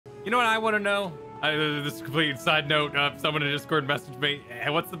You know what I want to know? This is a complete side note. Someone in Discord messaged me, hey,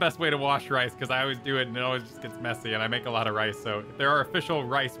 what's the best way to wash rice? Because I always do it and it always just gets messy and I make a lot of rice. So if there are official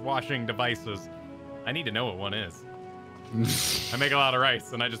rice washing devices, I need to know what one is. I make a lot of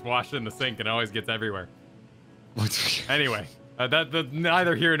rice and I just wash it in the sink and it always gets everywhere. Anyway, that's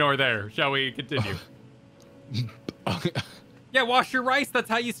neither here nor there. Shall we continue? Yeah, wash your rice. That's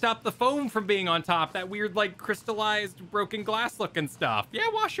how you stop the foam from being on top. That weird, like, crystallized, broken glass looking stuff. Yeah,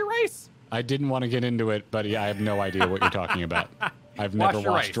 wash your rice. I didn't want to get into it, but yeah, I have no idea what you're talking about. I've never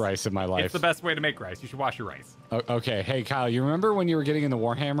washed rice in my life. It's the best way to make rice. You should wash your rice. Okay. Hey, Kyle, you remember when you were getting in the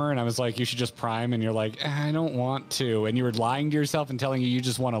Warhammer and I was like, you should just prime, and you're like, I don't want to. And you were lying to yourself and telling you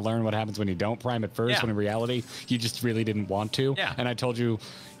just want to learn what happens when you don't prime at first, when in reality, you just really didn't want to. Yeah. And I told you,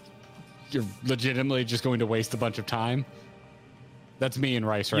 you're legitimately just going to waste a bunch of time. That's me in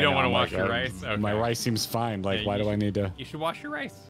rice right now. You don't want to wash your rice? Okay. My rice seems fine. Like, why do I need to? You should wash your rice.